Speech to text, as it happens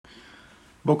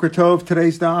Boker Tov,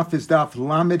 today's daf is daf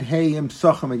Lamed Hey Im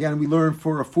Psachim. Again, we learn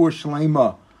for a four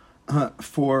Shlema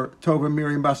for Tova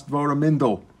Miriam Bas Dvora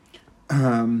Mindel.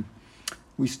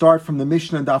 We start from the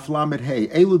Mishnah daf Lamed Hey.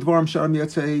 Elu Dvarim Sharam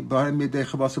Yotzei B'Harim Yedei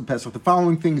Chavasu Pesach. The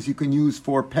following things you can use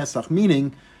for Pesach,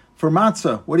 meaning for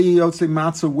matzah. What do you yotzei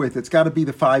matzah with? It's got to be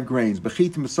the 5 grains: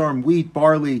 bechitim, besarim, wheat,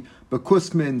 barley,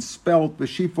 bekusmin, spelt,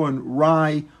 beshifon,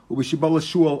 rye, or beshibola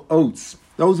shul, oats.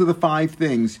 Those are the 5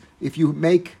 things. If you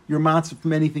make your matzah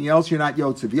from anything else, you're not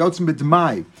yotzei. Yotzei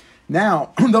b'dmai.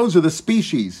 Now, those are the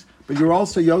species, but you're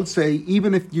also yotzei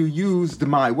even if you use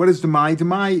demai. What is demai?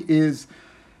 Demai is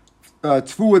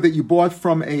tfuah that you bought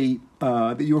from a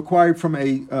that you acquired from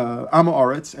a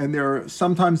amaretz, and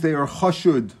sometimes they are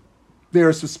chashud. They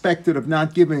are suspected of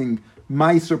not giving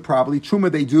meiser probably.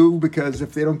 Truma they do, because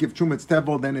if they don't give truma, it's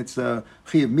tevel, then it's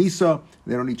chiyav misa.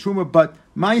 They don't need truma. But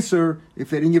meiser, if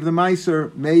they didn't give the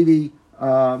meiser, maybe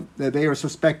they are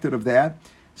suspected of that.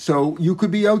 So you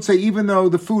could be yotzei even though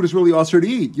the food is really also to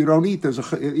eat. You don't eat. There's a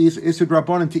isur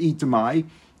drabanan to eat demai.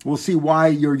 We'll see why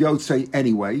you're yotzei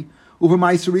anyway. Uva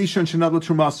meiser rishon shenadla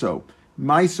trumaso.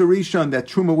 Meiser Rishon that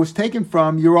Truma was taken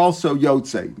from, you're also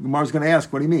Yotzei. The Gemara is going to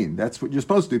ask, what do you mean? That's what you're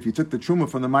supposed to do. If you took the Truma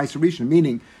from the Meiser Rishon,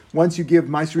 meaning once you give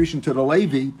Meiser Rishon to the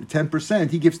Levi, the 10%,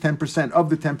 he gives 10% of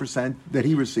the 10% that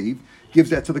he received, gives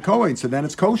that to the Kohen, so then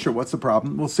it's kosher. What's the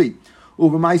problem? We'll see.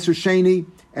 Uva Meiser Sheni,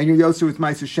 and you're Yotzei with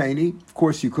Meiser Sheni. Of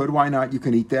course you could. Why not? You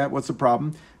can eat that. What's the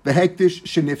problem? Vehektish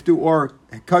Sheniftu, or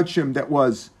Kudshim that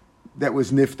was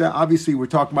nifta. Obviously, we're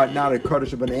talking about not a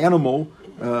kaddish of an animal,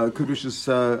 kedushas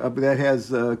that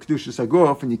has kedushas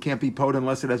aguf, and you can't be pot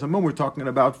unless it has a mum. We're talking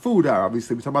about food.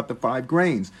 Obviously, we're talking about the 5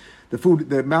 grains. The food,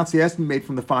 the matzah has to be made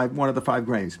from one of the 5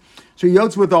 grains. So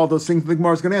yotz with all those things. The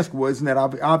Gemara is going to ask, well, isn't that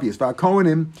obvious?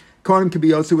 Kohanim can be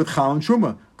yotz with chal and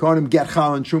truma. Kohanim get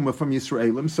chal and truma from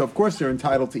Yisraelim, so of course they're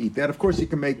entitled to eat that. Of course,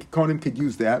 Kohanim could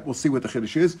use that. We'll see what the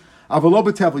chiddush is. Avalo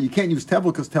b'tevel, you can't use tevel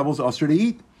because tevel is usher to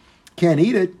eat. Can't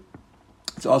eat it.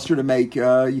 It's also to make.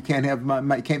 You can't make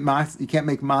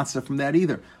matzah from that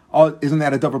either. Isn't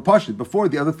that a davar pashut? Before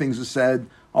the other things are said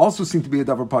also seem to be a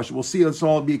davar pashut. We'll see. It's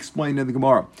all be explained in the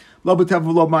Gemara. If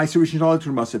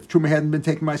truma hadn't been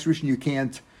taken ma'aser rishon,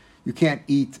 you can't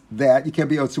eat that. You can't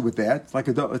be otzu with that.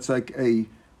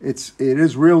 It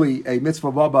is really a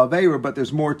mitzvah b'aveira, but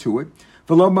there's more to it.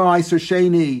 Also,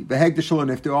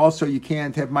 you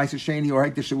can't have ma'aser sheni or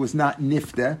hekdesh that was not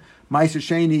nifta. Ma'aser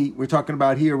sheni, we're talking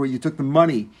about here, where you took the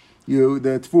money, the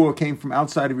tfuah came from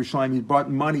outside of Yerushalayim, you brought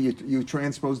money, you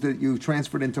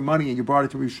transferred into money, and you brought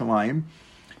it to Yerushalayim.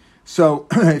 So,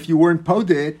 if you weren't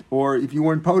podit,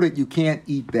 you can't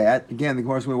eat that. Again, the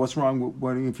question is, what's wrong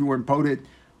if you weren't podit?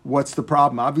 What's the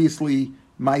problem? Obviously,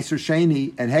 ma'aser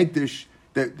sheni and hekdesh.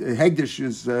 That hegdish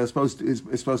is supposed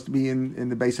to be in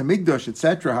the base of Migdash,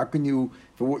 etc. How can you,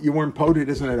 if you weren't poted,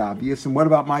 isn't it obvious? And what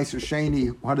about Meiser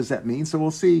Sheni? What does that mean? So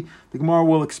we'll see. The Gemara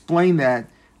will explain that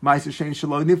Meiser Sheni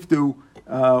Shelo Niftu,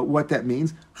 what that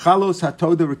means. Chalos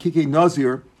Hatoda Rekike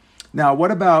Nazir. Now,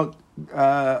 what about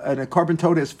a carbon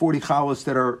toda has 40 chalos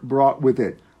that are brought with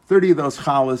it? 30 of those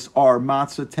chalos are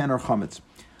matzah, 10 are chametz.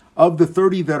 Of the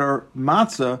 30 that are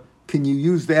matzah, can you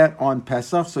use that on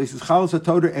Pesach? So he says, chalos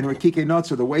hatoda and rekike nuts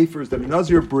are the wafers that a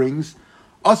Nazir brings.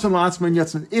 Asan la'atzman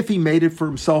yatzman, if he made it for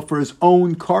himself for his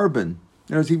own carbon.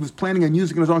 In other words, he was planning on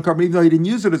using it as his own carbon, even though he didn't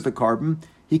use it as the carbon,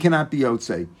 he cannot be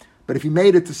yotzei. But if he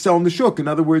made it to sell in the shuk, in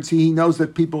other words, he knows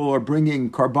that people are bringing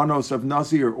karbanos of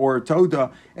Nazir or toda,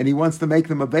 and he wants to make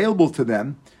them available to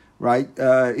them, right?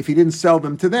 If he didn't sell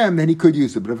them to them, then he could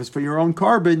use it. But if it's for your own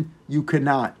carbon, you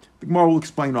cannot. The Gemara will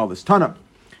explain all this. Tana.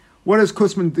 What is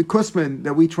kusman? The kusman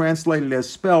that we translated as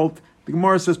spelt, the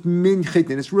Gemara says min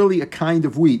chitin. It's really a kind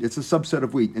of wheat. It's a subset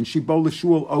of wheat. And shibola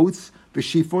shul, oats,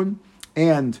 b'shifun,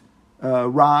 and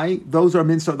rye. Those are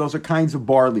minsa. Those are kinds of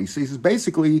barley. So he says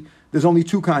basically there's only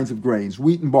 2 kinds of grains: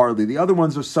 wheat and barley. The other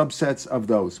ones are subsets of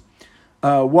those.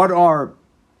 What are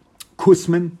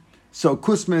kusman? So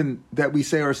kusman that we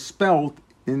say are spelt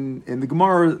in the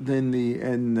Gemara,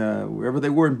 wherever they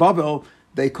were in Babel,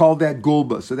 they called that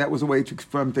gulba. So that was a way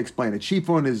for him to explain it.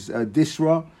 Shifon is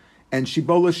disra, and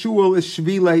shibola shul is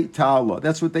shvile ta'ala.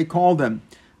 That's what they call them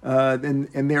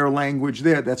in their language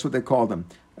there. That's what they call them.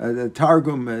 The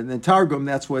Targum,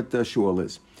 that's what shul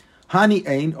is. Hani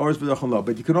ein, or v'dachalo.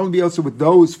 But you can only be also with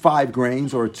those 5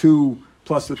 grains, or 2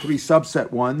 plus the 3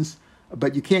 subset ones.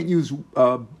 But you can't use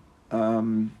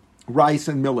rice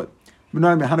and millet.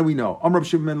 How do we know?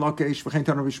 Famous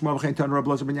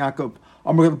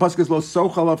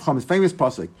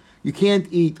pasuk. You can't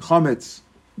eat chametz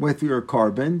with your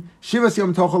carbon. For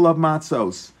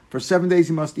 7 days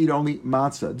you must eat only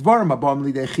matzah.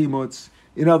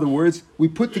 In other words, we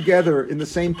put together in the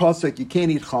same pasuk, you can't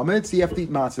eat chametz, you have to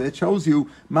eat matzah. It shows you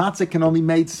matzah can only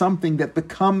make something that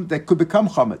could become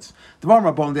chametz.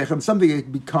 Something that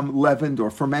could become leavened or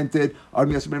fermented. The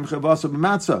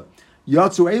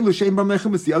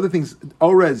other things,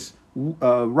 orez,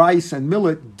 rice and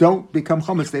millet don't become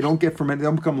chametz. They don't get fermented. They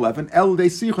don't become leavened.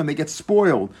 They get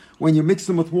spoiled when you mix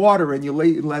them with water and you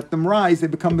let them rise. They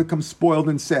become spoiled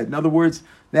instead. In other words,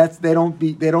 they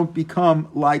don't become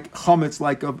like chametz,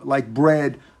 like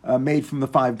bread made from the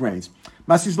 5 grains.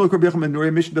 Masis lo Rabbi Yochanan ben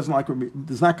Nuri, Mishnah does not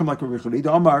come like Rabbi Yochanan.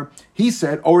 Amar, he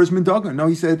said, orez min dagan. No,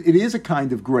 he said it is a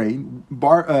kind of grain.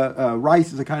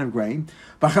 Rice is a kind of grain.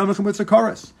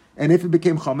 And if it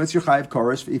became chametz, you're chayav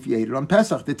koros if you ate it on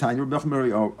Pesach. The Tanya Rabbi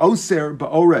Yochanan oser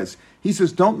ba'orez. He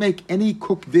says, don't make any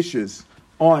cooked dishes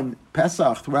on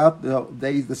Pesach throughout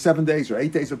the 7 days or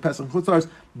 8 days of Pesach.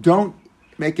 Don't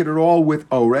make it at all with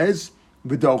orez,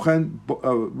 v'dochen,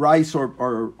 rice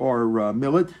or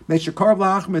millet. Meshakar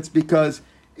v'achmetz, because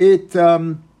it's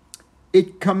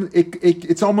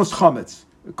almost chametz.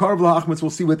 Karv l'achmetz, we'll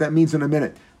see what that means in a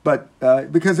minute. But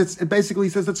because it basically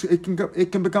says it can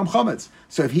become chametz.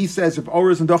 So if he says if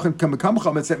orez and dochen can become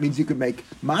chametz, that means you can make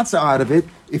matzah out of it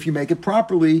if you make it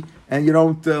properly and you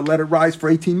don't let it rise for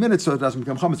 18 minutes so it doesn't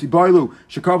become chametz. Iboilu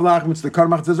shekarv l'achmetz, the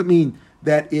karmach doesn't mean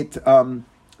that it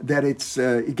gets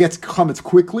chametz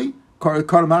quickly.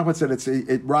 Karmach said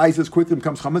it rises quickly and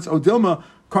becomes chametz. Odilma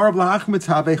karv l'achmetz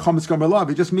have a chametz gamar.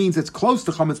 It just means it's close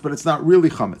to chametz, but it's not really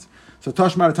chametz. So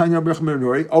Tashma Tanya Rabbi Yochanan ben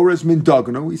Nuri, orez min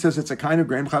daganu. He says it's a kind of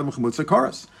grain. Chayav mechumutza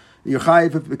karas. Yechayiv,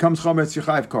 if it becomes chametz,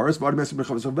 yechayiv karas. V'ad mesem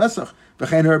b'chavos of vesach.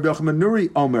 V'chein Rabbi Yochanan ben Nuri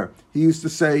omer. He used to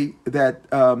say that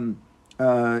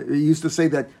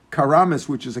karamis,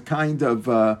 which is a kind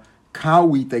of cow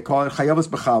wheat, they call it chayavas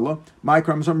b'chala. My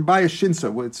karamis are by a shinsa.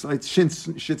 It's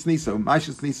shitznisa. My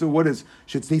shitznisa. What is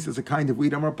shitznisa? It's a kind of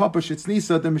wheat. Amar papa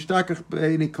shitznisa the mishtakach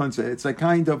be'eni kunza. It's a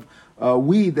kind of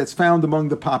weed that's found among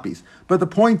the poppies. But the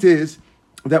point is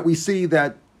that we see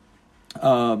that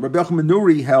Rabbi Yochanan ben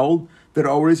Nuri held that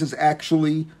orez is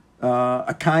actually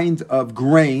a kind of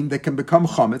grain that can become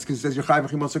chametz, because it says Yechai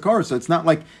v'chimos hakara. So it's not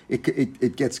like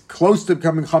it gets close to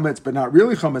becoming chametz, but not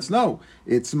really chametz. No,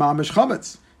 it's mamish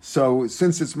chametz. So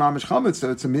since it's mamish chametz, so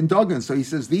it's a min dagan. So he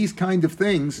says these kind of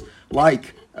things,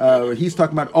 like he's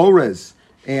talking about orez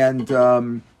and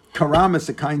karamis,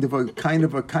 a kind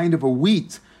of a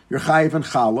wheat. You're chayiv and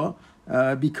chala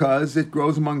because it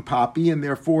grows among poppy, and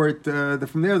therefore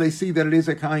from there they see that it is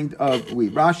a kind of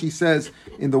wheat. Rashi says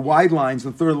in the wide lines,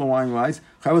 the third wide lines,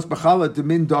 chayav b'chala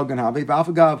demin dagan have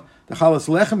v'afagav the chalas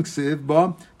lechem ksiv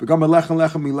ba begam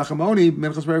lechem mi lechem oni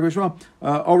minchas bereshva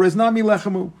orez nami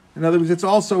lechemu. In other words, it's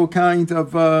also a kind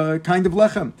of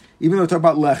lechem, even though we talk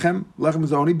about lechem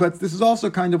zoni, but this is also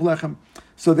a kind of lechem.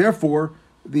 So therefore,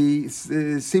 it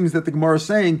seems that the Gemara is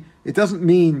saying it doesn't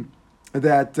mean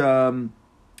that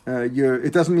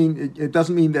it doesn't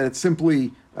mean that it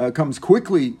simply comes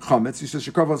quickly chametz. He says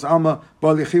shekavas alma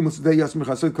bal yechimus day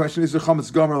yasmicha. So the question is, the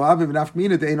chametz gomer laviv and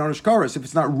afmina day nonish karas. If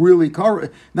it's not really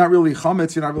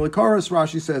chametz, you're not really karas.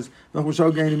 Rashi says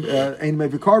ein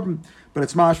maybe carbon, but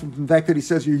it's mash from the fact that he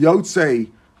says you yotzei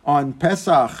on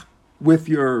Pesach with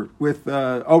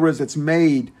orez that's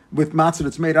made with matzah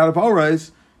that's made out of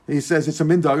orez. He says it's a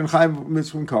mindag and chayv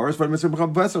mitzvah karas, but mitzvah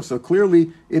pesach. So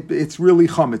clearly, it's really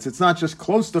chametz. It's not just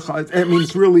close to chametz. I mean,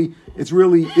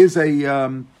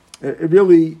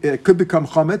 it could become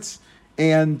chametz,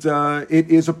 and it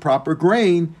is a proper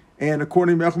grain. And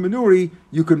according to Yochanan ben Nuri,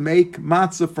 you can make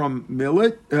matzah from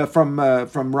millet, from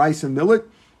rice and millet,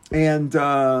 and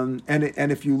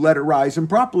if you let it rise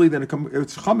improperly, then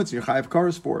it's chametz. And you're chayv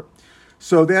karas for it.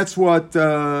 So that's what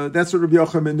Rabbi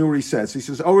Yochanan ben Nuri says. He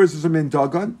says, orez is a min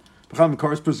dagan. Of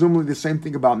course, presumably the same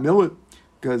thing about millet,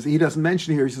 because he doesn't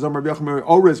mention here. He says, Rabbi Yochanan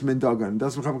orez min dagan.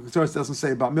 Doesn't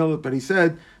say about millet, but he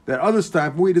said that other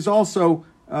type of wheat is also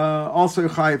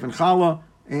chayiv and chala,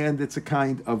 and it's a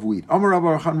kind of wheat. Amar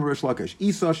Rabbi Yochanan Rish Lakish,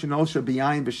 Isa shenosha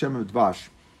biyayin b'shem dvash.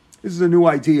 This is a new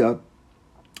idea.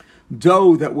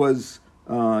 Dough that was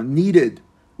kneaded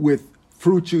with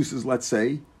fruit juices, let's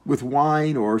say, with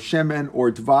wine or shemen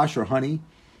or dvash or honey,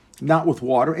 not with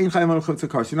water. You're not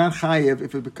chayiv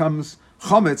if it becomes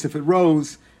chametz. If it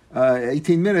rose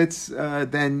 18 minutes,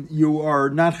 then you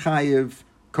are not chayiv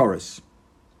karas.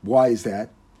 Why is that?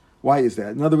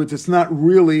 In other words, it's not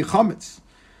really chametz.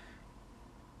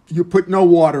 You put no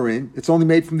water in. It's only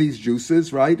made from these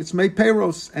juices, right? It's made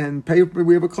peiros, and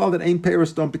we have a call that ain't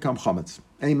peiros don't become chametz.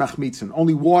 Ain't machmitzin.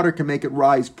 Only water can make it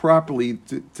rise properly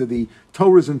to the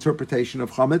Torah's interpretation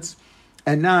of chametz,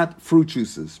 and not fruit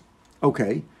juices.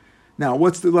 Okay. Now,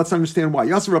 let's understand why.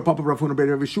 Yasser Rav Papa, Rav Huna Beit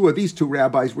Rav Yeshua, these two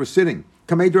rabbis were sitting.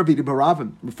 Kamed Ravidi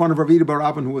Baravin, in front of Ravidi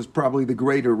Baravin, who was probably the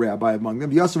greater rabbi among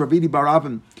them. Yasser Ravidi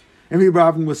Baravin, and Ravidi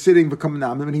Baravin was sitting,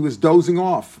 and he was dozing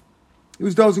off. He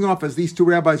was dozing off as these two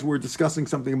rabbis were discussing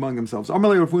something among themselves.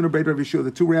 Amalei Rav Huna Beit Rav Yeshua, the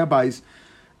two rabbis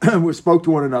spoke to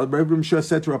one another. Rav Yeshua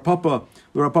said to Rav Papa,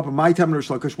 "My time Rish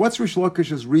Lakish." What's Rish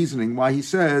Lakish's reasoning? Why he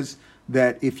says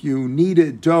that if you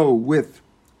kneaded dough with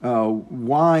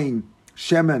wine,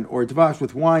 shemen, or dvash,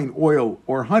 with wine, oil,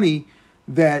 or honey,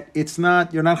 that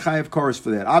you're not chayav kares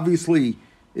for that. Obviously,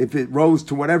 if it rose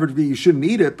to whatever degree, you shouldn't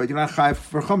eat it, but you're not chayav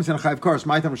for chametz and chayav kares.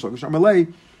 My time Rish Lakish.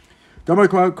 Amalei. The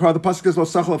pasuk is lo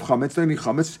sachal of chametz. They need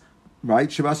chametz, right?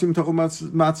 Shivasim tachol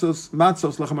matzos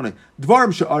lechamonei.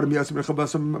 Dvarim she'adam yasim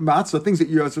rechabasam matzah. Things that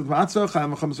you yasim matzah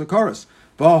chayim chametz kares.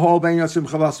 V'ahol ben yasim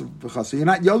chavasam v'chasa. You're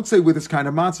not yotzei with this kind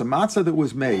of matzah. Matzah that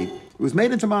was made. It was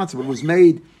made into matzah, but it was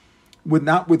made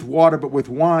not with water, but with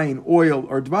wine, oil,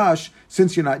 or dvash.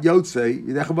 Since you're not yotzei,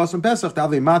 yidechavasam pesach. Now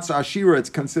the matzah ashira.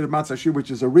 It's considered matzah ashira, which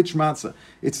is a rich matzah.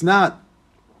 It's not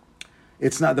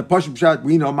the pashut pshat.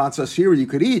 We know matzah shira you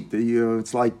could eat.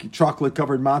 It's like chocolate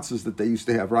covered matzahs that they used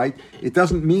to have, right? It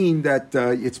doesn't mean that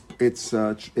it's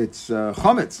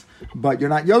chametz, but you're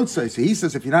not yotzei. So he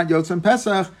says if you're not yotzei in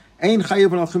Pesach, ein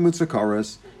chayiv al chimutz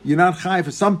kares. You're not chayiv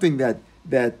for something that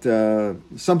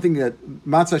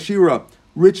matzah shira,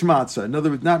 rich matzah. In other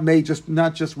words,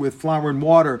 not just with flour and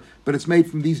water, but it's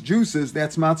made from these juices.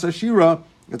 That's matzah shira.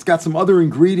 It's got some other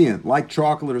ingredient like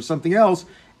chocolate or something else.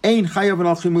 Ein chayav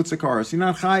al chimutz kares. You're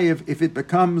not chayav if it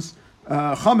becomes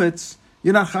chametz.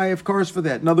 You're not chayav kares for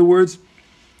that. In other words,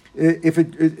 if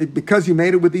it because you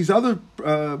made it with these other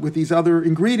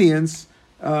ingredients,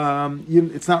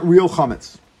 it's not real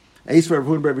chametz. Eis Rav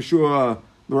Huna Bar Yeshua,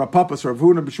 the Rav Papa, Rav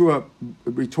Huna Bar Yeshua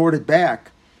retorted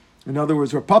back. In other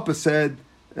words, Rav Papa said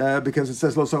because it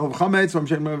says lo sachal chametz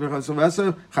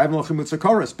chayav al chimutz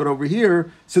kares. But over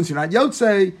here, since you're not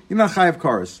yotzei, you're not chayav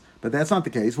kares. But that's not the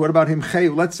case. What about him?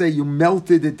 Let's say you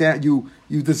melted it down, you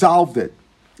dissolved it.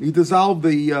 You dissolved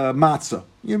the matzah.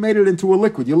 You made it into a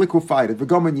liquid. You liquefied it.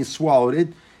 V'gomen, you swallowed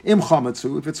it. Im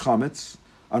chametzu, if it's chametz.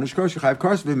 Anushkar shechayev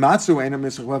kares. V'matzu ain't a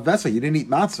misach vesa. You didn't eat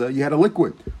matzah. You had a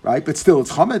liquid, right? But still,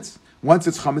 it's chametz. Once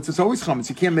it's chametz, it's always chametz.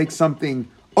 You can't make something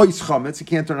ois chametz. You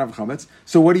can't turn off chametz.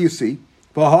 So what do you see?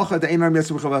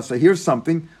 Here's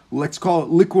something. Let's call it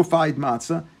liquefied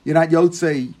matzah. You're not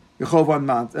yotzei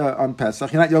on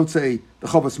Pesach. You're not yotzei the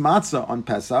chovas matzah on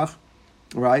Pesach,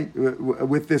 right?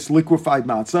 With this liquefied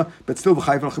matzah, but still the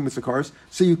chayav al chimutz kares.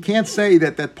 So you can't say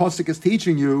that pasuk is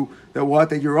teaching you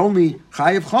that you're only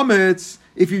chayav chametz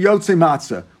if you yotzei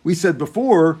matzah. We said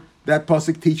before that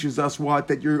pasuk teaches us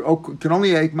that you can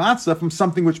only eat matzah from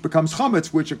something which becomes chametz,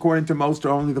 which according to most are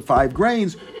only the 5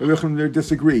 grains. They're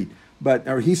disagreed. But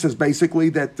he says basically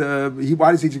that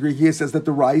why does he disagree? He says that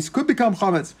the rice could become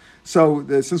chametz. So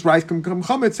since rice can become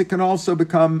chametz, it can also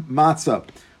become matzah,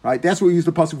 right? That's what we used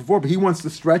the pasuk before. But he wants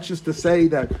to stretch us to say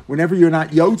that whenever you're not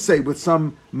yotzei with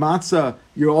some matzah,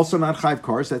 you're also not chayav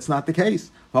kares. That's not the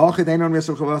case. You're not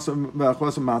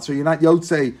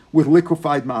yotzei with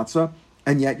liquefied matzah,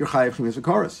 and yet you're chayav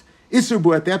kares.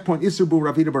 Isserbu, at that point, Isserbu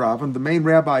Ravida Baravin, the main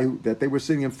rabbi that they were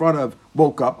sitting in front of,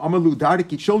 woke up. Amalu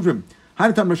Dardiki, children.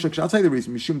 I'll tell you the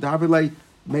reason. Mishum Davile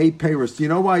made payros. Do you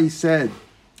know why he said,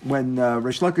 when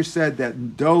Rish Lakish said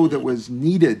that dough that was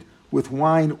kneaded with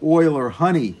wine, oil, or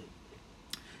honey,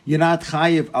 you're not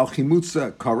chayiv al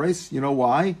chimutza kares? You know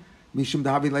why? Mishum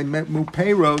Davile mu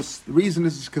payros. The reason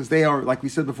is because they are, like we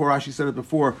said before, Rashi said it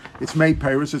before, it's made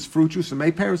payros, it's fruit juice, and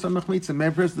made payros on mechmitza, and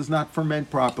made payros does not ferment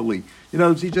properly. You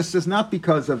know, he just says not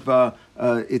because of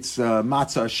it's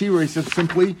matzah ashira, he says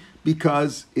simply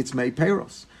because it's made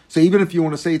payros. So even if you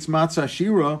want to say it's matzah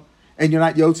shira and you're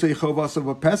not yotzei chovas of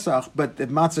a Pesach, but the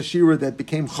matzah shira that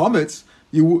became chametz,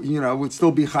 you would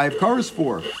still be chayav kares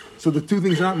for. So the two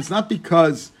things are not. It's not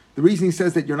because the reason he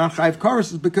says that you're not chayav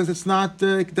kares is because it's not.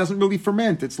 It doesn't really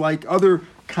ferment. It's like other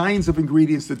kinds of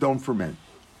ingredients that don't ferment.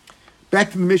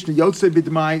 Back to the Mishnah, yotzei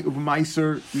b'dmai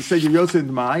uv'maiser. You say you're yotzei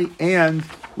b'dmai, and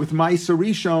with maiser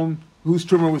rishon, whose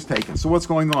truma was taken. So what's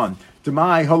going on?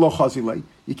 Dmai halo chazile.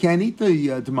 You can't eat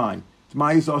the dmai.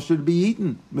 Dmai should be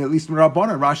eaten, at least in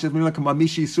Rabbanan. Rashi says,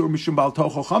 "Mishi sur mishum bal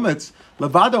tochel chametz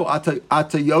levado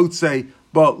ata yotzei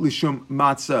ba lishum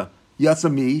matzah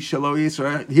yatzami shelo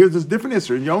yisrael." Here's this different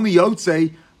issue. You only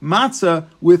yotzei matzah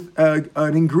with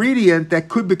an ingredient that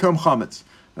could become chametz.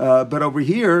 But over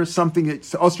here, something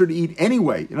that's usher to eat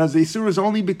anyway. The isur is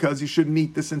only because you shouldn't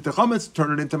eat this into chametz,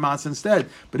 turn it into matzah instead.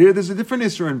 But here, there's a different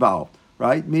isur involved,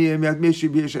 right?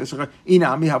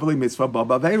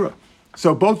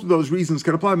 So both of those reasons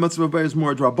can apply. Mitzvah is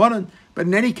more drabanan, but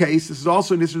in any case, this is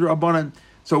also an issue drabanan.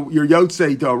 So you're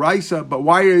Yotzei Doraisa, but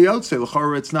why are you Yotzei?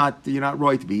 L'chora, you're not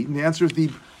right to be eaten. The answer is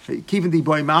Kivin the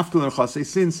boy mafkir l'chasei,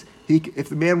 since if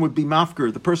the man would be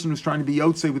mafkir, the person who's trying to be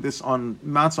Yotzei with this on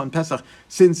Matzah on Pesach,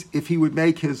 since if he would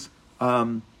make his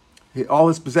all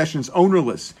his possessions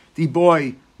ownerless, the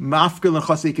boy mafkir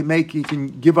l'chasei, he can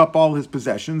give up all his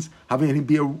possessions, he'd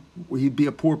be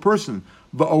a poor person.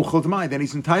 V'ochel t'mai, then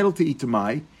he's entitled to eat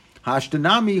t'mai.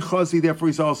 Hashtanami chazi, therefore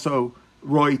he's also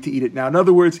roy to eat it. Now, in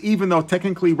other words, even though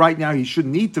technically right now he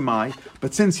shouldn't eat tamai,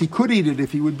 but since he could eat it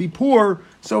if he would be poor,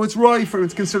 so it's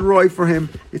considered roy for him.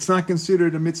 It's not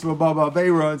considered a mitzvah baba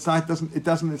aveira. It's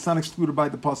not excluded by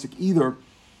the pasuk either.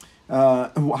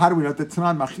 How do we know that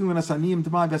Tanan machilin as aniyim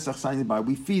tamai vesach sayin tamai?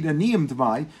 We feed aniyim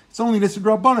tamai. It's only nisad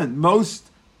rabbanan. Most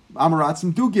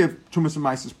Amaratzim do give Trumas and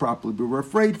Maises properly, but we're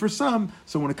afraid for some.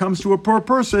 So when it comes to a poor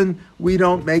person, we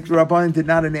don't make the Rabbanan did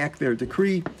not enact their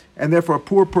decree, and therefore a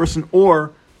poor person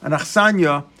or an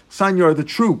Achsanya are the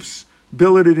troops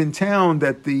billeted in town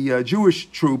that the Jewish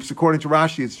troops, according to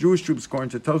Rashi, it's Jewish troops.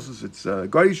 According to Tosfos, it's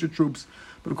Goyish troops.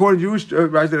 But according to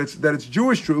Rashi, that it's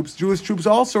Jewish troops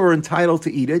also are entitled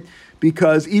to eat it,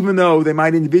 because even though they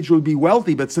might individually be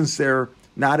wealthy, but since they're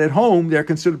not at home, they're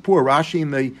considered poor. Rashi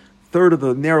in the third of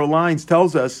the narrow lines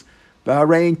tells us,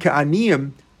 when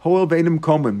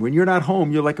you're not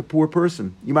home, you're like a poor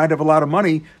person. You might have a lot of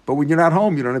money, but when you're not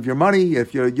home, you don't have your money.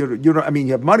 If you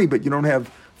have money, but you don't have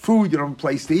food, you don't have a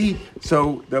place to eat.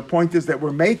 So the point is that we're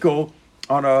makel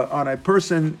on a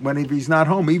person if he's not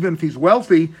home, even if he's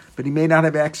wealthy, but he may not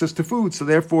have access to food. So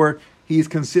therefore, he is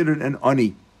considered an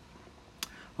ani.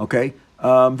 Okay,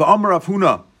 v'amar Rav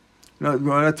Huna.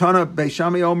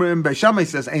 Beishamai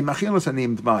says,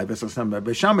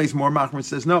 Beishamai is more machmer,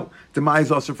 says no. Demai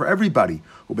is also for everybody.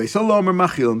 Beisil omer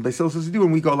machil, and Beisil says do,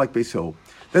 and we go like Beisil.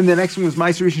 Then the next one was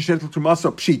Meiser Rishon Shetel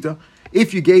Trumasa Pshita.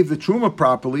 If you gave the truma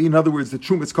properly, in other words, the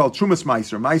truma, it's called trumas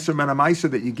meiser. Meiser mena meiser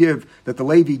that you give, that the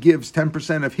Levi gives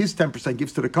 10% of his 10%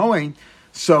 gives to the Kohen.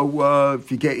 So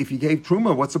if you gave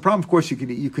truma, what's the problem? Of course you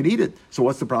can eat it. So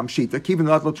what's the problem? Shita kivin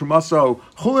latlo trumaso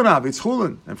chulinav, it's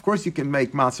chulin, and of course you can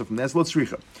make matzah from that. Let's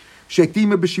richa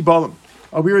shektima b'shibalim.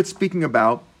 We were speaking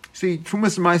about. See,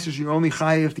 trumas and meisers you only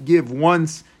chayav to give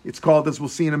once. It's called, as we'll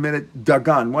see in a minute,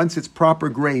 dagan. Once it's proper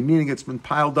grain, meaning it's been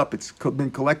piled up, it's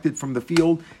been collected from the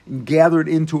field and gathered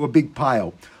into a big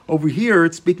pile. Over here,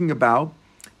 it's speaking about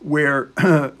where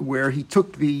he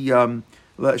took the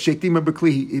Shektima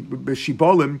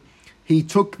b'shibolim, he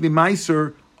took the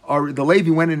meiser, or the Levi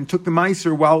went in and took the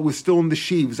meiser while it was still in the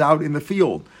sheaves, out in the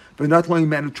field. But not only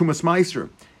meant trumas meiser.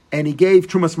 And he gave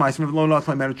Trumas Meiser, not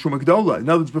only Truma Gdola. In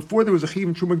other words, before there was a Chiv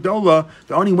in Truma Gdola,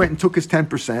 the Oni went and took his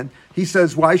 10%. He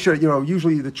says, why should,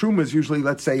 usually the Truma is usually,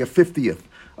 let's say, a 50th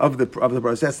of the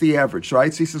brothers. That's the average,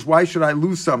 right? So he says, why should I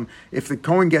lose some? If the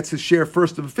Kohen gets his share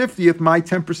first of a 50th, my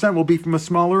 10% will be from a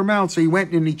smaller amount. So he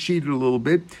went and he cheated a little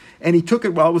bit, and he took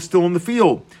it while it was still in the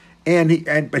field. But he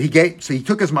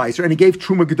took his meiser and he gave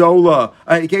Truma Gdola.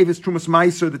 He gave his Trumas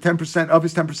Meiser the 10% of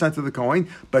his 10% to the Kohen,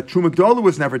 but Truma Gdola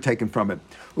was never taken from it.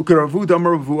 Meiser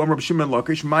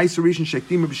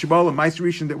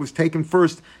that was taken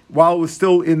first while it was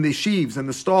still in the sheaves and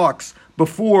the stalks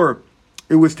before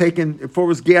it was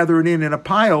gathered in a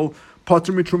pile. You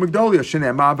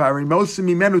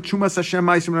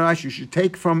should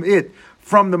take from it,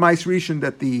 from the Meiser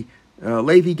that the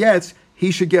Levi gets. He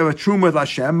should give a truma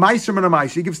l'Hashem. Meiser min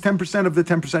ha'meiser. He gives 10% of the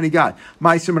 10% he got.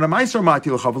 Meiser min ha'meiser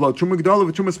mati l'chavlo. Truma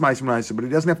gdola v'trumas meiser min ha'meiser. But he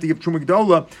doesn't have to give truma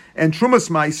gdola and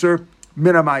trumas meiser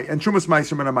min ha'meiser and trumas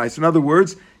meiser min ha'meiser. In other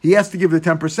words, he has to give the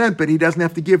 10%, but he doesn't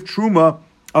have to give truma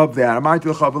of that. Amati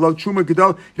l'chavlo truma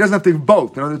gdola. He doesn't have to give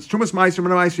both. In other words, trumas meiser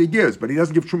min ha'meiser he gives, but he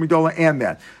doesn't give truma gdola and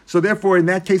that. So therefore, in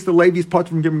that case, the Levi is part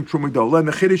from giving truma gdola. And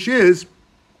the chiddush is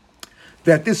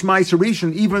that this meiser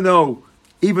rishon, even though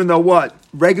what?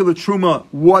 Regular truma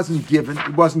wasn't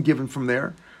given from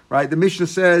there, right? The Mishnah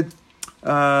said,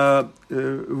 Meiser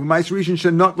Rishon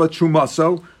should not let truma.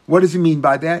 So what does he mean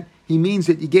by that? He means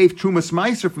that he gave trumas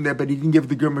meiser from there, but he didn't give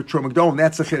the Gemara truma gdola, and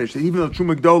that's a chiddush. That even though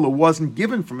truma gdola wasn't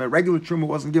given from it, regular truma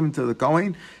wasn't given to the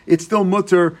Kohen, it's still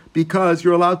mutter because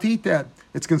you're allowed to eat that.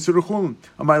 It's considered chulin.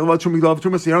 So you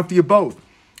don't have to give both.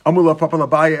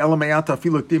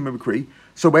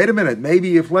 So wait a minute.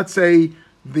 Maybe if, let's say,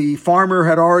 the farmer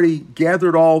had already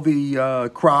gathered all the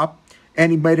crop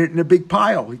and he made it in a big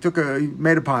pile. He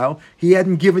made a pile. He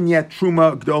hadn't given yet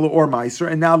truma, gdola, or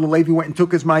meiser, and now the Levi went and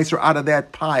took his meiser out of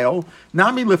that pile.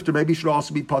 Nami lifter maybe should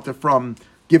also be potter from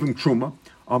giving truma.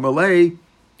 Amalei,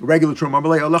 regular truma.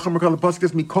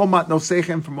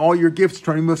 From all your gifts,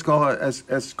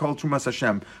 as called trumas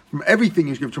Hashem. From everything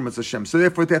you give trumas Hashem. So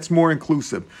therefore, that's more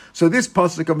inclusive. So this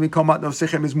pasuk of mikol matnos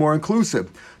sechem is more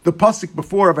inclusive. The pasuk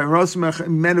before of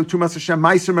menu trumas Hashem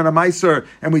meiser and a meiser,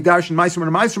 and we darshan meiser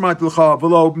and a meiser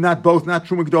matlucha, not both, not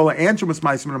truma gdola and trumas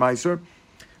meiser and a meiser.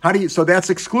 How do you? So that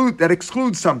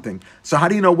excludes something. So how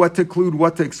do you know what to include,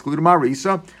 what to exclude?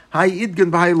 Marisa, hai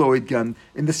idgan v'hai lo idgan.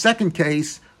 In the second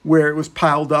case, where it was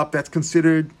piled up, that's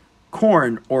considered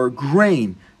corn or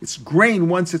grain. It's grain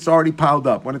once it's already piled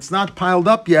up. When it's not piled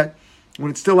up yet, when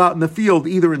it's still out in the field,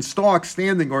 either in stalks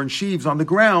standing or in sheaves on the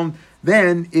ground,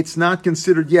 then it's not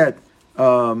considered yet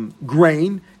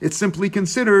grain. It's simply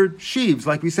considered sheaves,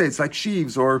 like we say. It's like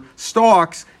sheaves or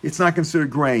stalks. It's not considered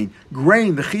grain.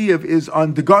 Grain, the chiyuv is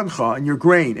on degancha, and your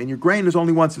grain is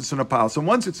only once it's in a pile. So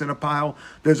once it's in a pile,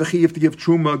 there's a chiyuv to give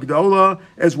truma gdola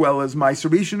as well as meiser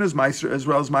rishon, as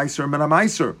well as meiser and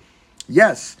meiser.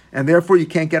 Yes, and therefore you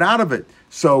can't get out of it.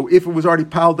 So if it was already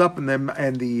piled up and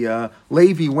the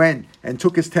Levi went and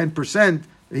took his 10%.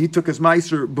 He took his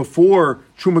meiser before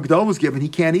truma gdol was given. He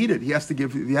can't eat it. You have to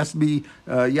give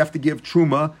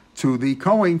truma to the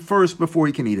kohen first before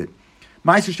he can eat it.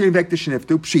 Meiser sheni vek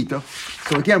shniftu pshita.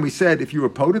 So again, we said if you were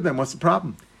poda, then what's the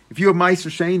problem? If you have meiser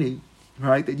sheni,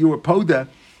 right, that you were poda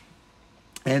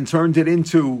and turned it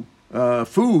into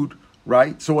food,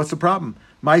 right? So what's the problem?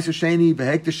 Meiser sheni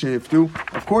vek shniftu.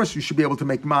 Of course, you should be able to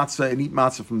make matzah and eat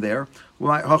matzah from there.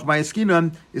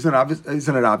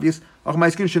 Isn't it obvious? Over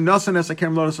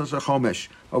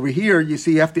here, you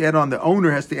see, you have to add on, the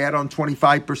owner has to add on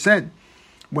 25%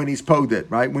 when he's poded it,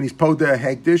 right? When he's poded a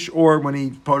hektish or when he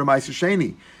poded meiser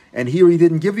sheni. And here he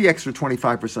didn't give the extra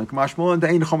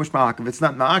 25%. If it's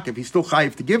not ma'akev, he's still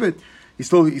chayiv to give it. He's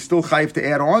still chayiv to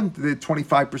add on the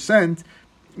 25%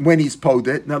 when he's poded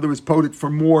it. In other words, poded it for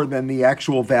more than the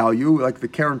actual value, like the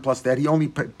Karen plus that. He only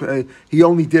did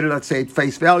it, let's say, at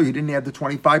face value. He didn't add the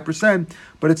 25%,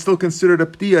 but it's still considered a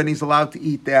p'tia, and he's allowed to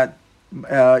eat that.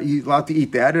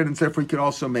 And therefore he can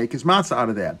also make his matzah out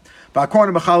of that.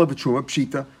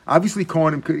 Obviously,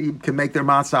 Kohanim can make their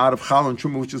matzah out of chal and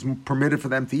truma, which is permitted for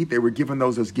them to eat. They were given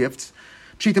those as gifts.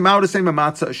 You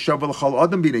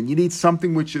need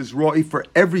something which is roi for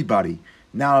everybody.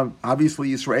 Now,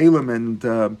 obviously, Yisraelim and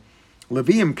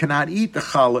Leviim cannot eat the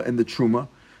challah and the truma.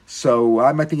 So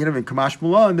I might think of in Kamash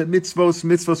Mulan that matzos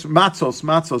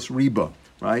riba,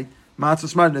 right?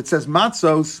 Matzos, and it says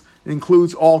matzos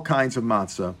includes all kinds of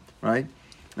matzah, right?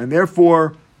 And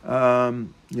therefore,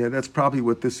 that's probably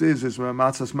what this is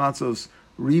matzos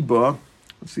riba.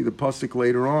 Let's see the pasuk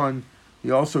later on.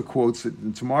 He also quotes it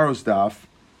in tomorrow's daf.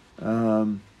 I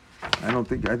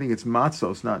think it's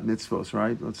matzos, not mitzvos,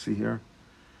 right? Let's see here.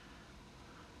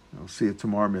 I'll see it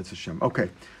tomorrow, Mitzvah Hashem. Okay,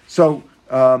 so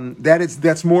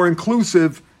that's more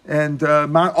inclusive, and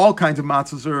all kinds of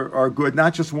matzahs are good,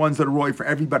 not just ones that are roy for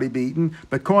everybody to be eaten,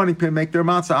 but Kohanim can make their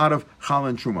matzah out of challah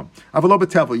and truma. Avaloba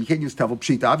tevel, you can't use tevel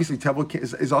pshita. Obviously, tevel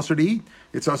is also to eat.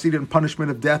 It's also eaten in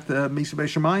punishment of death, misa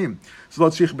b'shamayim. So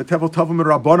let's see, but tevel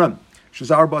rabbanan. In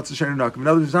other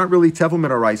words, it's not really tevel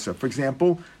midaraisa. For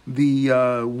example,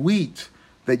 the wheat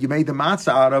that you made the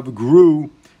matzah out of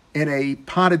grew in a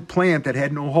potted plant that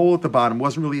had no hole at the bottom,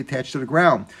 wasn't really attached to the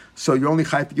ground. So you only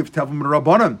have to give tevel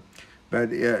midarabanan.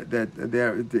 But the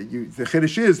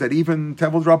chiddush is that even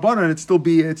tevel rabbanan, it still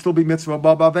be mitzvah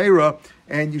ba'avera,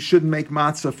 and you shouldn't make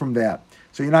matzah from that.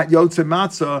 So you're not yotze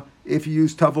matzah if you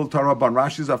use tevel taraban.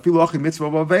 Rashi says afilu achi mitzvah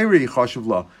ba'averi chashuv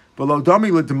la, v'lo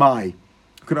dami l'dmai.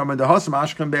 If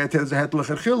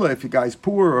you guys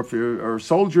poor or if you're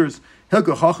soldiers, so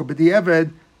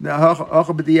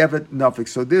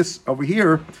this over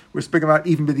here, we're speaking about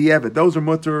even b'di'evet. Those are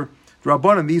mutter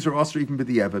rabbanan. These are also even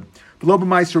b'di'evet.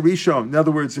 In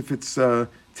other words, if it's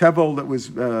tevel that was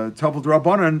tevel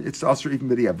rabbanan, it's also even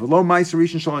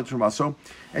b'di'evet.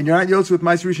 And you're not yotz with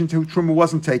ma'aser rishon who truma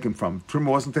wasn't taken from.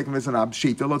 Truma wasn't taken as an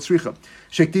abshita.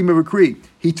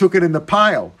 He took it in the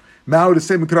pile. Now the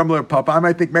same I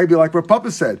might think maybe like Rav Papa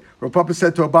said. Rav Papa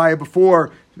said to Abaye before,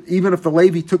 even if the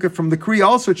Levi took it from the Kri,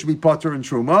 also it should be potter and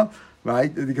truma,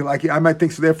 right? Like I might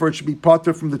think so. Therefore, it should be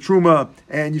potter from the truma,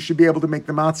 and you should be able to make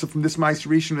the matzah from this ma'aser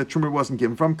rishon that truma wasn't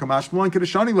given from. Kamash Malon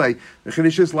Kedeshani Le. The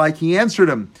chiddush is like he answered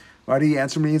him. Right? He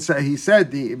answered me and said,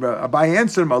 Abaye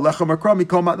answered him, Alechem Akram,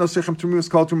 Mikol Mat Nosechem Truma is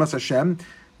called Trumas Hashem.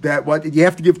 That what you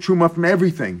have to give truma from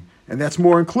everything, and that's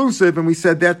more inclusive. And we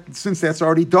said that since that's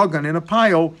already dug on in a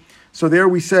pile. So there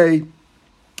we say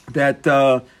that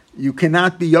you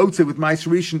cannot be Yotze with Meiser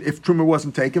Rishon if Truma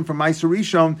wasn't taken from Meiser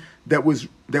Rishon that was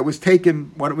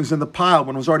taken when it was in the pile,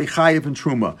 when it was already Chayiv in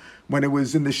Truma. When it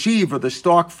was in the sheaf or the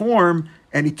stalk form,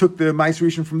 and he took the Meiser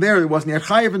Rishon from there, it wasn't yet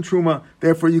Chayiv in Truma,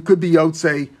 therefore you could be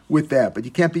Yotze with that. But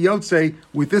you can't be Yotze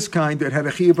with this kind that had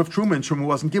a Chayiv of Truma, and Truma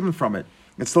wasn't given from it.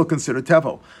 It's still considered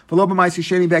Tevel. V'lo b'Meiser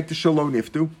Sheni back to Shelo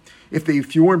Niftu.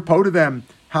 If you weren't po to them,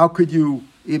 how could you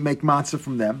make matzah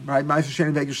from them? Right? Meiser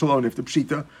Sheni back to Shelo Niftu,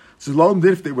 Pshita. So lo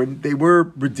nif, they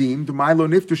were redeemed. Milo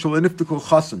niftu shelo niftu kol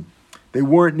chasen. They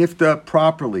weren't nifta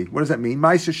properly. What does that mean?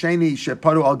 Ma'aser sheni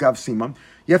shepadu al gav simon.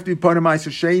 You have to be put a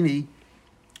ma'aser sheni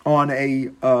on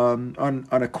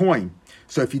a coin.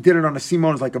 So if you did it on a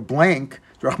simon, it's like a blank.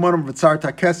 Rachmanim v'tzar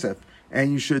takesef,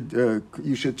 and you should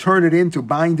turn it into,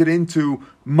 bind it into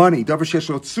money. Davar shesh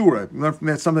lo tzura. You learn from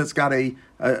that something that's got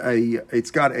it's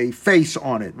got a face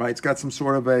on it, right? It's got some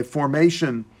sort of a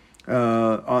formation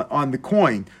on the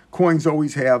coin. Coins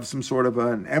always have some sort of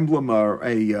an emblem or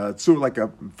a sort of like a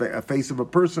face of a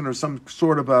person or some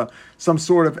sort of a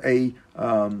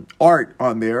art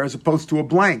on there, as opposed to a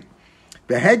blank.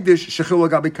 The hegdish shechil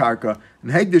gabi karka,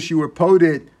 and hegdish you were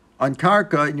poded on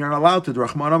karka, and you're not allowed to.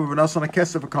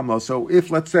 So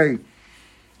if, let's say,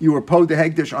 you were pod the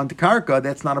hegdish onto karka,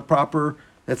 that's not a proper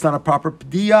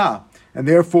pdiya, and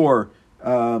therefore.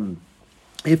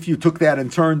 If you took that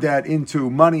and turned that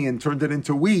into money and turned it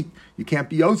into wheat, you can't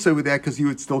be Yotze with that because you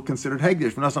would still consider it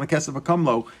Hegdish.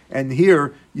 And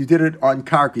here, you did it on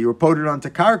Karka. You were poded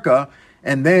onto Karka,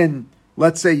 and then,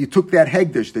 let's say you took that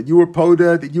Hegdish, that you were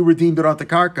poded, that you redeemed it onto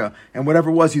Karka, and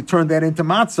whatever it was, you turned that into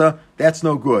Matzah, that's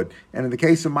no good. And in the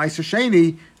case of Meiser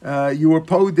Sheni, you were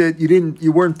poded,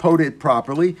 you weren't poded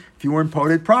properly. If you weren't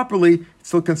poded properly, it's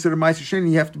still considered Meiser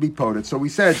Sheni, you have to be poded. So we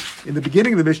said, in the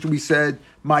beginning of the Mishnah, we said,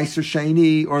 Meiser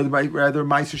Sheni, or rather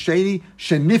Meiser Sheni,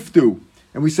 Sheniftu.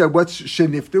 And we said, what's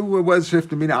Sheniftu? What does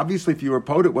Sheniftu mean? Obviously, if you were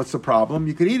poded, what's the problem?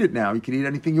 You could eat it now. You could eat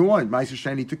anything you want. Meiser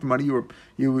Sheni took the money, you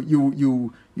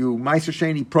Meiser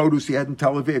Sheni produce you had in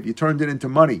Tel Aviv, you turned it into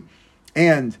money,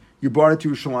 and you brought it to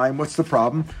Yerushalayim. What's the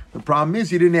problem? The problem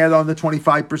is you didn't add on the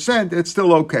 25%. It's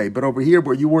still okay. But over here,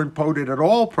 where you weren't poded at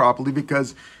all properly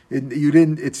because you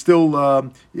turned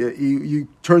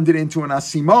it into an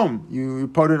asimon. You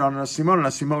put it on an asimon, and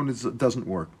asimon doesn't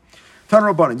work. Tan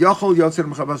Rabbanan, Yachol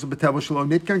Yotzer Mechavas B'Tevel Shelo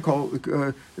Nitkan,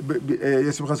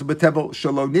 B'Tevel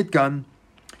Shelo Nitkan.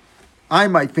 I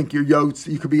might think you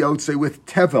could be Yotze with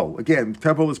Tevel. Again,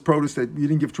 Tevel is produce that you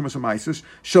didn't give Trumas and Meises.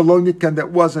 Shelo Nitkan,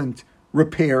 that wasn't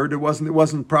repaired. It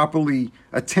wasn't properly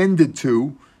attended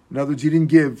to. In other words, you didn't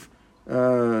give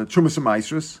Trumas and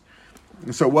Meises.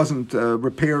 So it wasn't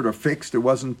repaired or fixed. It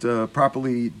wasn't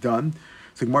properly done.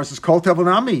 So Gemara says, "Kol tevel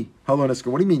nami haloniska."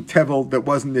 What do you mean tevel that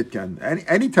wasn't nitkan?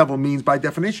 Any tevel means, by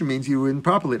definition, means you didn't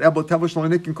properly. Ebel tevel shlo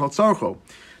nitkan called sarcho,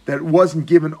 that it wasn't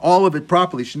given all of it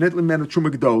properly. Shenit lemenu truma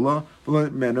gdola,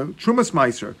 lemenu trumas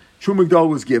meiser. Truma gdola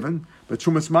was given, but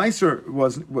trumas meiser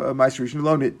wasn't meiser rishon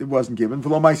alone. It wasn't given.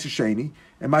 V'lo meiser sheni,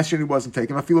 and meiser sheni wasn't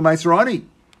taken. I feel meiser ani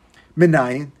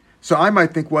minayin. So I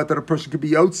might think that a person could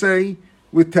be yotzei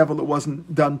with tevel that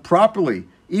wasn't done properly.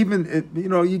 Even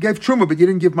you gave truma, but you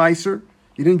didn't give meiser.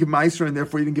 You didn't give meiser, and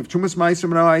therefore you didn't give trumas meiser,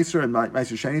 no meiser, and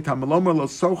meiser sheni tamaloma lo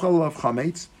sochal of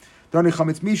chametz. Dani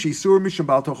chametz mishi sur mishum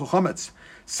bal tochel chametz.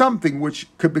 Something which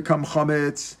could become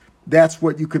chametz. That's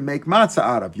what you can make matzah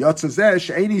out of. Yotzazesh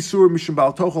eini sur mishum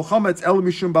bal tochel chametz el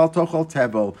mishum bal tochel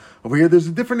tevel. Over here, there's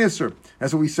a different isser.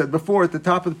 As we said before, at the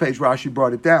top of the page, Rashi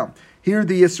brought it down. Here,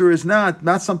 the isser is not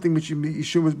something which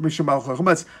mishum bal tochel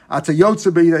chametz. Atza yotze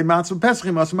b'yidei matzah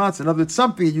pesachim as matzah. In other words,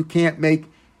 something you can't make.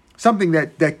 Something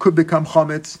that could become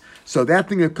chametz. So that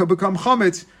thing that could become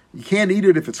chametz, you can't eat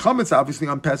it if it's chametz, obviously,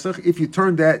 on Pesach. If you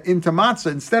turn that into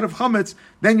matzah instead of chametz,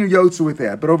 then you're yotze with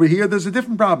that. But over here, there's a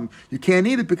different problem. You can't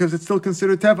eat it because it's still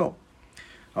considered tevel.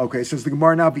 Okay, says the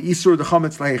Gemara now, v'isur the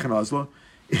chametz lahechan azla.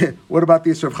 What about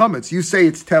the isur of chametz? You say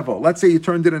it's tevel. Let's say you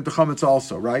turned it into chametz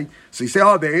also, right? So you say,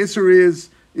 the isur is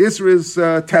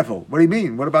tevel. What do you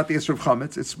mean? What about the isur of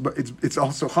chametz? It's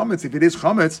also chametz. If it is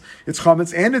chametz, it's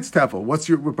chametz and it's tevel. What's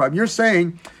your problem? You're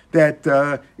saying that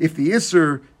if the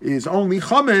isur is only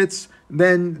chametz,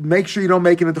 then make sure you don't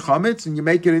make it into chametz and you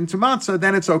make it into matzah,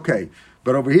 then it's okay.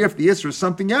 But over here, if the isur is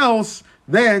something else,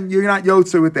 then you're not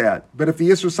yotze with that. But if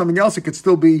the isur is something else, it could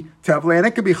still be tevel and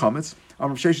it could be chametz. We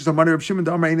have a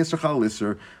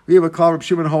klal Reb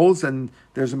Shimon holds, and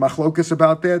there's a machlokas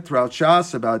about that throughout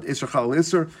Shas about Isser Chal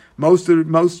Isser. Most of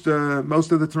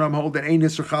the Tanam hold that ain't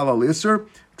Isser Chal Isser,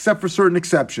 except for certain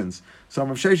exceptions. So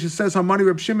Rav Sheshes says, "Hamani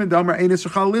Reb Shimon Damar ain't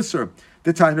Isser Chal Isser."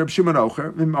 The time Reb Shimon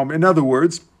Ocher. In other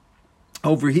words,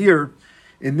 over here,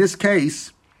 in this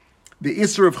case, the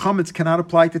Isser of Chametz cannot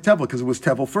apply to Tevel because it was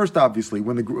Tevel first, obviously.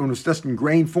 When it was just in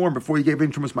grain form before you gave it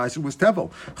Trumas Meiser, it was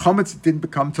Tevel. Chametz didn't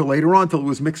become till later on, till it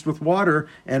was mixed with water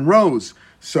and rose.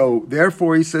 So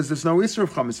therefore, he says there's no Isser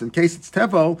of Chametz. In case it's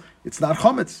Tevel, it's not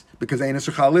Chametz because ain't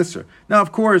Isser Chal Isser. Now,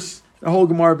 of course, the whole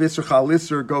Gemara of Isser Chal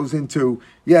Isser goes into,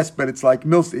 yes, but it's like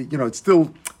milk, it's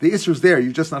still, the Isser's there.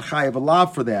 You're just not Chayav a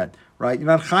lav for that. Right, you're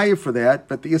not chayiv for that,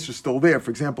 but the Isser is still there.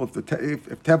 For example,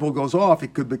 if Tevel goes off,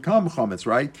 it could become chametz,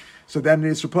 right? So then it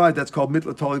is replied that's called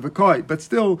mitla toli v'koi. But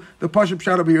still, the pashut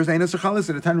pshat over here is ein Isser chalis.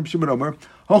 And the Tanya Shimon Omer,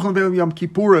 hochan ve'el yom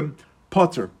kippurim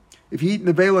potter. If you eat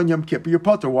nevela on Yom Kippur, you're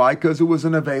potter. Why? Because it was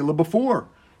an nevela before.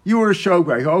 You were a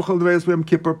shogray. Hochan ve'el Yom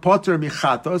Kippur potter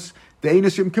michatos. The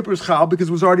Einis Yom Kippur is chal because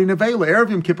it was already an nevela. Erev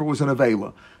Yom Kippur was an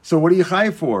nevela. So what are you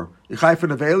chayiv for? You chayiv for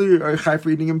nevela or you chayiv for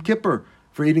eating Yom Kippur?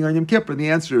 For eating on Yom Kippur? And the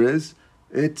answer is,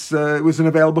 it was an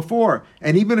Avela before.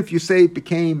 And even if you say it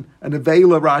became an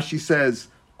Avela, Rashi says,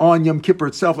 on Yom Kippur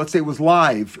itself, let's say it was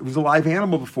live a live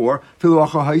animal before, because of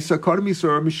Avrim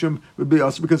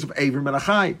and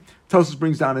Achai. Tosfos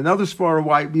brings down another svara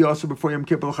why it be also before Yom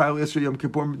Kippur, Yom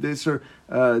Kippur, the Isser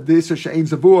She'ein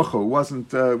Zavuachu, wasn't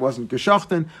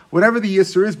Geshachten, whatever the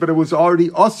Isser is, but it was already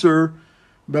Usser.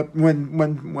 But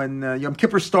when Yom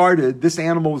Kippur started, this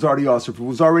animal was already Asr. If it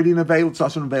was already in a veil, it's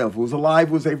also in a veil. If it was alive,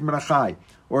 it was Avrim and Achai,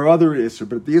 or other Isser.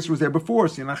 But the Isser was there before,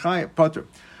 so in Achai, Potter.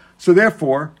 So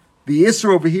therefore, the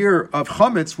Isser over here of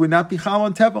Chametz would not be Chal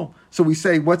on Tevel. So we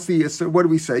say, what's the Isser? What do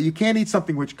we say? You can't eat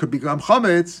something which could become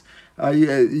Chametz.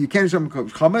 You can't eat something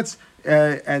Chametz.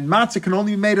 And Matzah can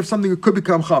only be made of something that could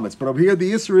become Chametz. But over here,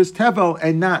 the Isser is Tevel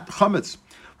and not Chametz.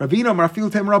 Ravina,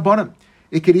 Marafil Tem Rabbanan.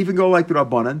 It could even go like the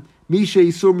Rabbanan. Misha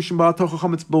Yisur Mishum Ba'al Tocha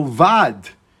Chametz Bilvad.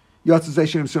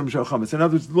 Yatzazation Yisur Mishum Chametz. In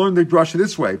other words, learn the drasha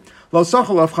this way. Lo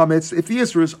Sachal of Chametz. If the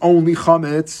Yisur is only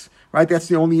Chametz, right? That's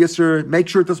the only Yisur. Make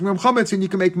sure it doesn't become Chametz, and you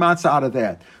can make matzah out of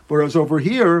that. Whereas over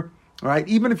here, right?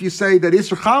 Even if you say that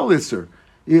Yisur Chal Yisur,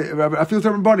 I feel to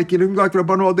Rabbanik. You don't go like the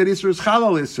Rabbanon all that Yisur is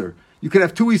Chalal Yisur. You could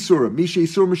have two Isurim. Misha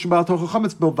Isur Mishum Ba'al Tochel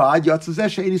Chametz Bilvad. Yatzazeh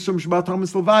She'ein Isur Mishum Ba'al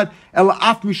Chametz Bilvad. Ela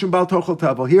Af Mishum Ba'al Tochel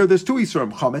Tevel. Here, there's two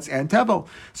Isurim, Chametz and Tevel.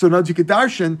 So now you could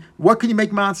darshan. What can you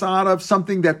make matzah out of?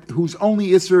 Something that whose only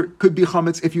Isur could be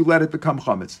Chametz if you let it become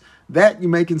Chametz. That you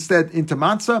make instead into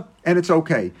matzah, and it's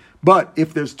okay. But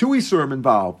if there's two Isurim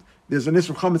involved, there's an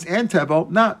Isur Chametz and Tevel.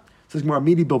 Not. It says more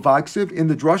Amidi Bilvagsiv. In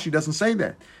the drush, he doesn't say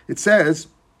that. It says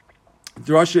the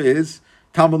drasha is.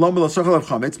 Talmud Lomel Asachal of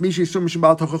Chametz. Mishi Yisur Mishum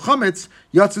Ba'al Tochel Chametz.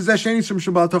 Yatzazeh She'ein Yisur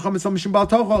Mishum Ba'al Tochel Chametz. Mishum Ba'al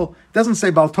Tochel. Doesn't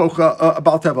say Ba'al Tocha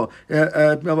Ba'al Tevel.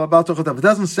 Ba'al Tochel Tevel.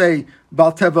 Doesn't say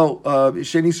Ba'al Tevel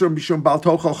She'ein Yisur Mishum Ba'al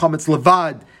Tochel Chametz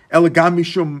Levad. Elegam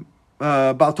Mishum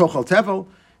Ba'al Tochel Tevel.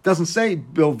 Doesn't say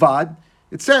Bilvad.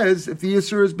 It says if the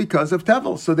Yisur is because of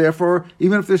Tevel. So therefore,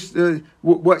 even if there's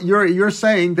what you're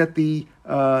saying that the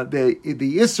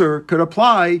Yisur could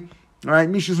apply. All right,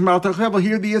 Mishas Maltach.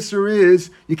 Here the Isser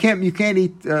is you can't eat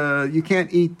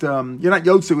you're not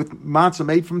yotze with matzah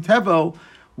made from tevel.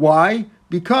 Why?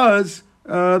 Because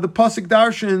the pasuk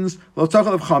darshins lo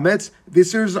tachal of chametz. The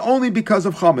Isser is only because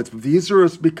of chametz. But the Isser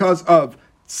is because of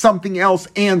something else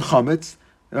and chametz.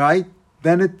 Right?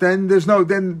 Then there's no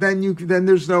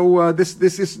this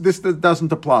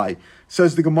doesn't apply.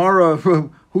 Says the Gemara.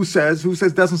 Who says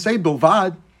doesn't say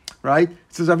bilvad. Right? It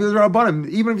says, even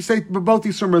if you say both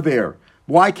Yisurim are there,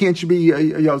 why can't you be a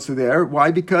Yotze there?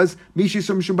 Why? Because Mishi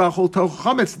Yisur Mishum Ba'al Tochel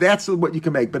Chametz, that's what you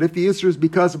can make. But if the Yisur is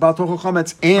because of Ba'al Tochel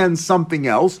Chametz and something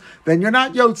else, then you're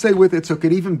not Yotze with it. So it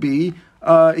could even be,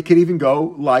 it could even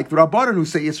go like the Rabbanan who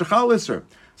say Yisur Chal Yisur.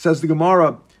 Says the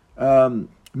Gemara,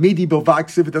 Midi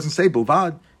Bilvad, if it doesn't say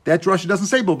Bilvad, that drasha doesn't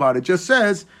say Bilvad. It just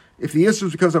says, if the Yisur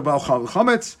is because of Ba'al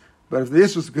Chametz, but if the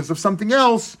Yisur is because of something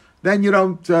else, then you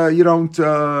can't be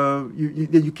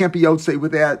Yotze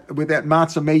with that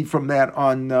matzah made from that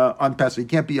on Pesach. You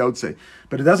can't be Yotze.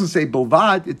 But it doesn't say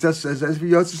Bilvad, it just says as if you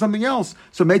Yotze something else.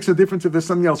 So it makes a difference if there's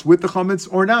something else with the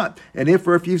chametz or not. And if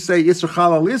you say Isser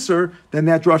Chalal Isser, then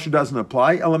that drasha doesn't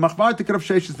apply. Ela Machvar Tikar of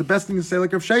Sheshes, the best thing to say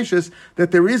like Rav Sheshes,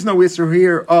 that there is no Isser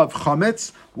here of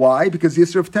chametz. Why? Because the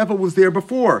Isser of Tevel was there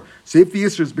before. So if the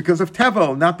Isser is because of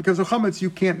Tevel, not because of chametz, you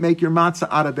can't make your matzah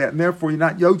out of that. And therefore you're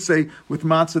not Yotze with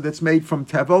matzah that's made from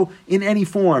Tevel in any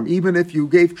form. Even if you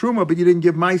gave Truma, but you didn't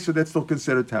give Meiser, that's still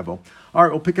considered Tevel. All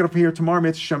right, we'll pick it up here tomorrow.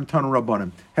 Mitzvah Shem Tanu Rabbanim.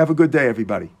 Have a good day,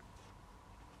 everybody.